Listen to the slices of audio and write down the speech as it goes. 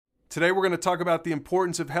Today we're going to talk about the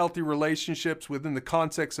importance of healthy relationships within the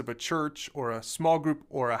context of a church or a small group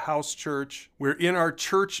or a house church. We're in our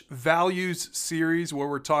church values series where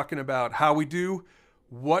we're talking about how we do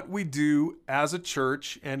what we do as a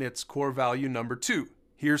church and its core value number 2.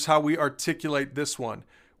 Here's how we articulate this one.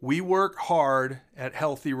 We work hard at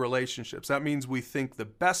healthy relationships. That means we think the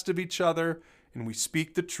best of each other and we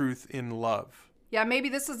speak the truth in love. Yeah, maybe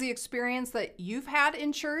this is the experience that you've had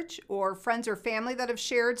in church or friends or family that have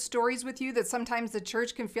shared stories with you that sometimes the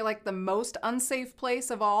church can feel like the most unsafe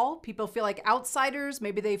place of all. People feel like outsiders.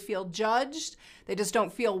 Maybe they feel judged. They just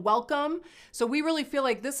don't feel welcome. So we really feel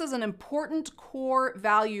like this is an important core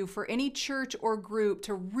value for any church or group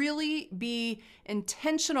to really be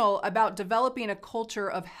intentional about developing a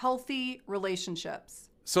culture of healthy relationships.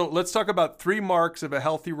 So let's talk about 3 marks of a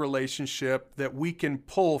healthy relationship that we can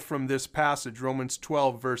pull from this passage, Romans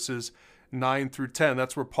 12, verses 9 through 10.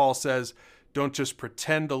 That's where Paul says, don't just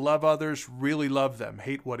pretend to love others, really love them.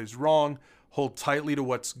 Hate what is wrong, hold tightly to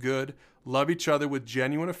what's good, love each other with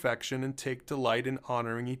genuine affection, and take delight in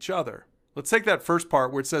honoring each other. Let's take that first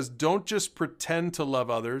part where it says, don't just pretend to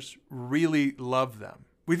love others, really love them.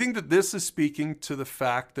 We think that this is speaking to the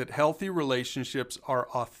fact that healthy relationships are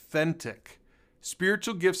authentic.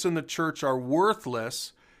 Spiritual gifts in the church are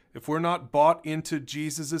worthless if we're not bought into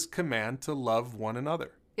Jesus' command to love one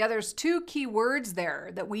another. Yeah, there's 2 key words there,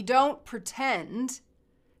 that we don't pretend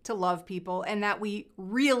to love people and that we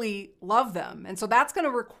really love them. And so that's going to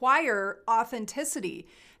require authenticity,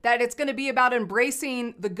 that it's going to be about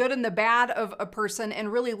embracing the good and the bad of a person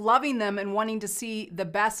and really loving them and wanting to see the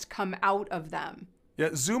best come out of them. Yeah,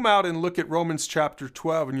 zoom out and look at Romans chapter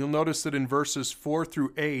 12, and you'll notice that in verses 4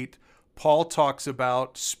 through 8, Paul talks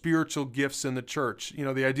about spiritual gifts in the church. You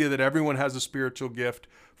know, the idea that everyone has a spiritual gift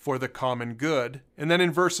for the common good. And then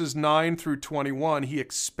in verses 9 through 21, he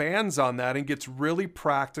expands on that and gets really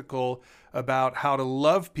practical about how to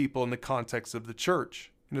love people in the context of the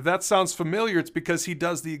church. And if that sounds familiar, it's because he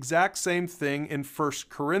does the exact same thing in 1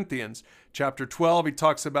 Corinthians. Chapter 12, he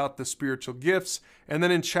talks about the spiritual gifts. And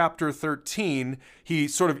then in chapter 13, he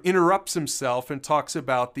sort of interrupts himself and talks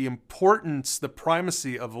about the importance, the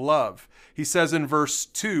primacy of love. He says in verse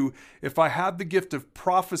 2, if I had the gift of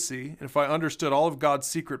prophecy, and if I understood all of God's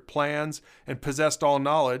secret plans and possessed all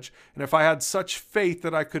knowledge, and if I had such faith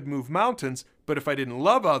that I could move mountains, but if I didn't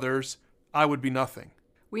love others, I would be nothing.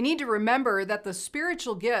 We need to remember that the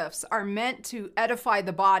spiritual gifts are meant to edify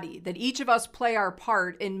the body, that each of us play our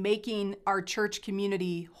part in making our church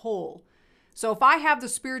community whole. So if I have the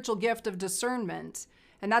spiritual gift of discernment,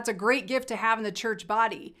 and that's a great gift to have in the church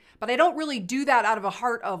body, but I don't really do that out of a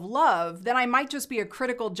heart of love, then I might just be a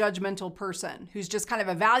critical, judgmental person who's just kind of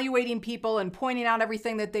evaluating people and pointing out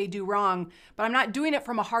everything that they do wrong, but I'm not doing it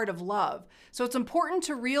from a heart of love. So it's important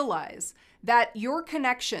to realize that your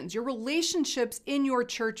connections, your relationships in your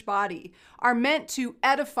church body are meant to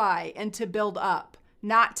edify and to build up,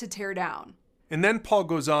 not to tear down. And then Paul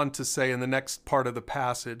goes on to say in the next part of the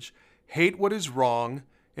passage, hate what is wrong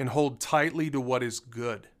and hold tightly to what is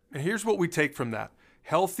good. And here's what we take from that.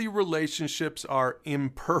 Healthy relationships are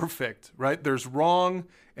imperfect, right? There's wrong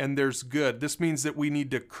and there's good. This means that we need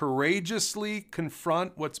to courageously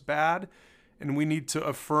confront what's bad and we need to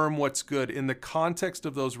affirm what's good in the context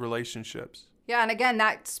of those relationships. Yeah, and again,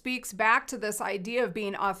 that speaks back to this idea of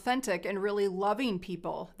being authentic and really loving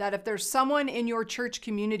people. That if there's someone in your church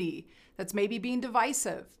community that's maybe being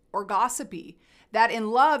divisive or gossipy, that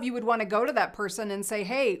in love you would want to go to that person and say,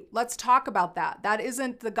 hey, let's talk about that. That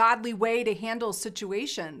isn't the godly way to handle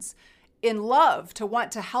situations. In love, to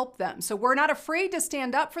want to help them. So we're not afraid to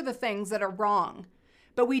stand up for the things that are wrong,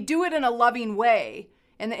 but we do it in a loving way.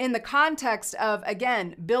 And in the context of,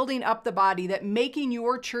 again, building up the body, that making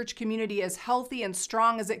your church community as healthy and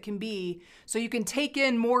strong as it can be, so you can take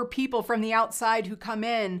in more people from the outside who come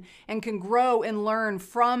in and can grow and learn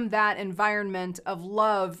from that environment of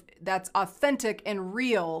love that's authentic and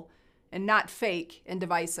real and not fake and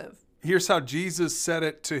divisive. Here's how Jesus said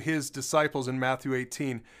it to his disciples in Matthew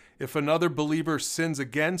 18. If another believer sins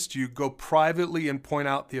against you, go privately and point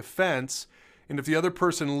out the offense. And if the other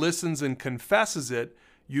person listens and confesses it,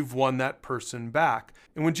 you've won that person back.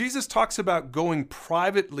 And when Jesus talks about going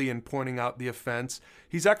privately and pointing out the offense,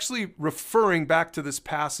 he's actually referring back to this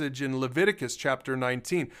passage in Leviticus chapter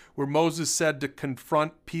 19, where Moses said to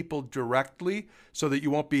confront people directly so that you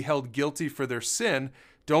won't be held guilty for their sin.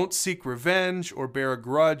 Don't seek revenge or bear a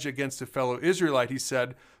grudge against a fellow Israelite, he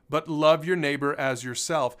said, but love your neighbor as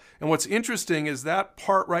yourself. And what's interesting is that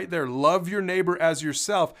part right there, love your neighbor as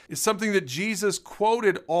yourself, is something that Jesus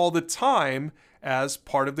quoted all the time as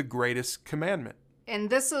part of the greatest commandment. And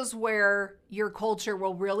this is where your culture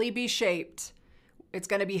will really be shaped It's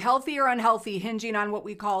going to be healthy or unhealthy, hinging on what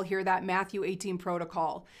we call here that Matthew 18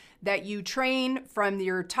 protocol, that you train from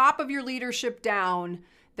your top of your leadership down,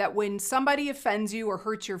 that when somebody offends you or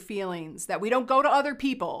hurts your feelings, that we don't go to other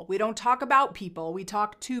people. We don't talk about people. We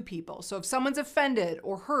talk to people. So if someone's offended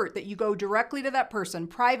or hurt, that you go directly to that person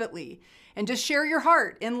privately and just share your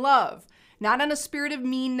heart in love, not in a spirit of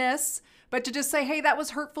meanness, but to just say, hey, that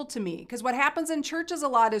was hurtful to me. Because what happens in churches a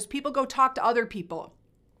lot is people go talk to other people.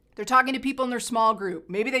 They're talking to people in their small group.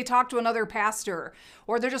 Maybe they talk to another pastor,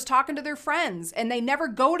 or they're just talking to their friends, and they never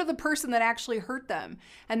go to the person that actually hurt them.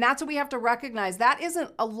 And that's what we have to recognize. That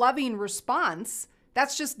isn't a loving response.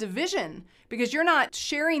 That's just division, because you're not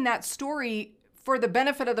sharing that story for the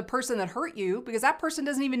benefit of the person that hurt you, because that person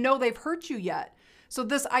doesn't even know they've hurt you yet. So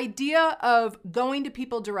this idea of going to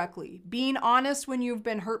people directly, being honest when you've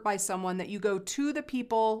been hurt by someone, that you go to the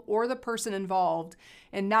people or the person involved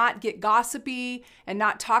and not get gossipy and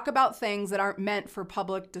not talk about things that aren't meant for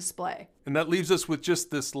public display. And that leaves us with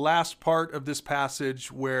just this last part of this passage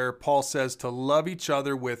where Paul says to love each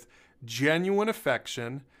other with genuine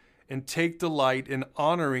affection and take delight in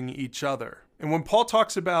honoring each other. And when Paul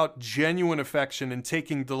talks about genuine affection and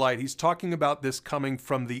taking delight, he's talking about this coming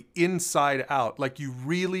from the inside out, like you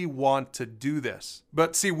really want to do this.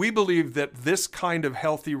 But see, we believe that this kind of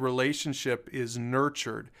healthy relationship is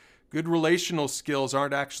nurtured. Good relational skills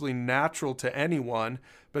aren't actually natural to anyone,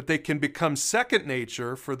 but they can become second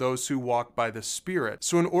nature for those who walk by the Spirit.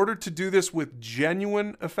 So in order to do this with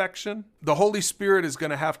genuine affection, the Holy Spirit is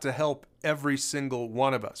going to have to help every single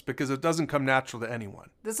one of us because it doesn't come natural to anyone.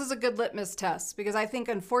 This is a good litmus test because I think,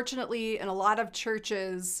 unfortunately, in a lot of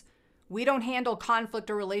churches, we don't handle conflict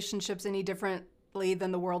or relationships any differently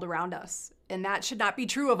than the world around us. And that should not be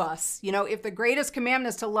true of us. You know, if the greatest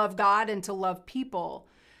commandment is to love God and to love people,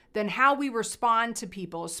 then how we respond to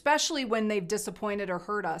people, especially when they've disappointed or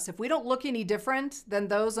hurt us, if we don't look any different than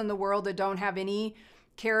those in the world that don't have any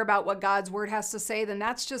care about what God's word has to say, then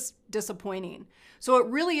that's just disappointing. So it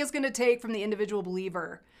really is going to take from the individual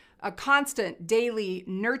believer a constant, daily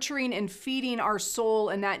nurturing and feeding our soul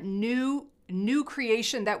in that new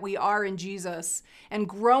creation that we are in Jesus, and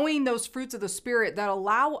growing those fruits of the Spirit that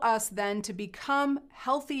allow us then to become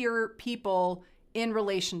healthier people in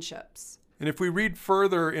relationships. And if we read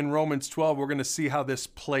further in Romans 12, we're going to see how this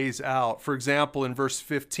plays out. For example, in verse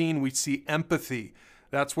 15, we see empathy.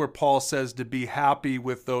 That's where Paul says to be happy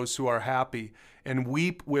with those who are happy and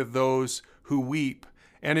weep with those who weep.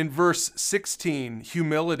 And in verse 16,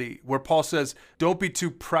 humility, where Paul says, don't be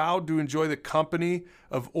too proud to enjoy the company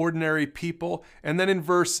of ordinary people. And then in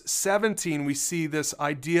verse 17, we see this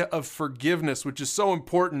idea of forgiveness, which is so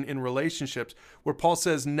important in relationships, where Paul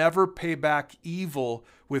says, never pay back evil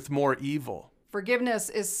with more evil. Forgiveness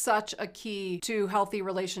is such a key to healthy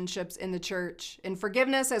relationships in the church. And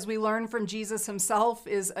forgiveness, as we learn from Jesus himself,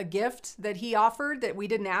 is a gift that he offered that we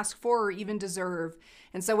didn't ask for or even deserve.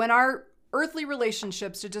 And so in our earthly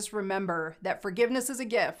relationships, to just remember that forgiveness is a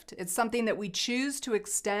gift. It's something that we choose to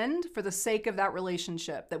extend for the sake of that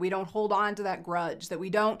relationship, that we don't hold on to that grudge, that we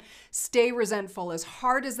don't stay resentful, as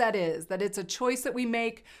hard as that is, that it's a choice that we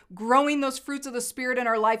make. Growing those fruits of the Spirit in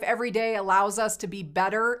our life every day allows us to be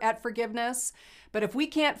better at forgiveness. But if we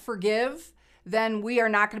can't forgive, then we are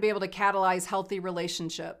not going to be able to catalyze healthy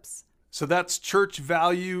relationships. So that's church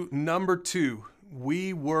value number 2.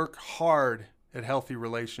 We work hard at healthy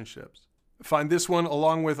relationships. Find this one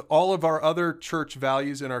along with all of our other church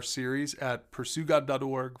values in our series at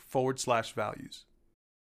pursuegod.org/values.